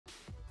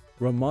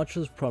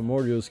Ramatra's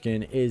Primordial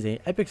skin is an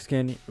epic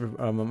skin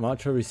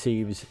Ramattra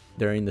receives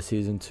during the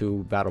Season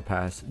 2 Battle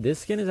Pass. This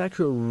skin is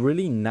actually a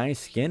really nice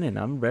skin, and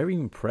I'm very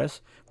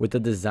impressed with the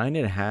design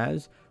it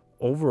has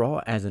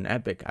overall as an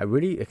epic. I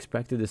really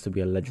expected this to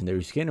be a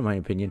legendary skin in my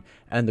opinion,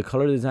 and the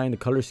color design, the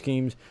color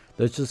schemes,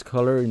 there's just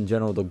color in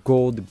general, the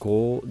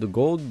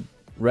gold,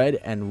 red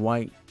and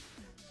white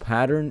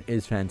pattern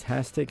is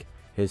fantastic.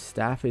 His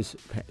staff is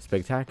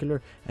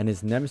spectacular, and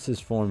his nemesis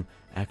form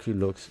actually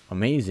looks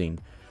amazing.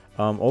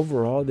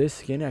 Overall, this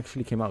skin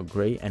actually came out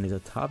great and is a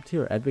top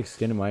tier epic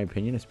skin in my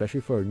opinion, especially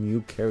for a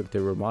new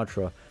character,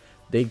 Ramattra.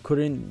 They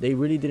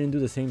really didn't do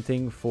the same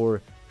thing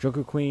for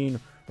Joker Queen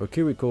or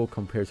Kiriko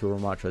compared to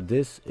Ramattra.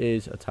 This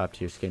is a top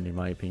tier skin in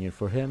my opinion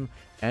for him,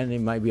 and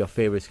it might be a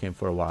favorite skin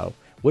for a while.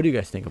 What do you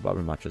guys think about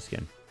Ramatra's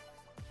skin?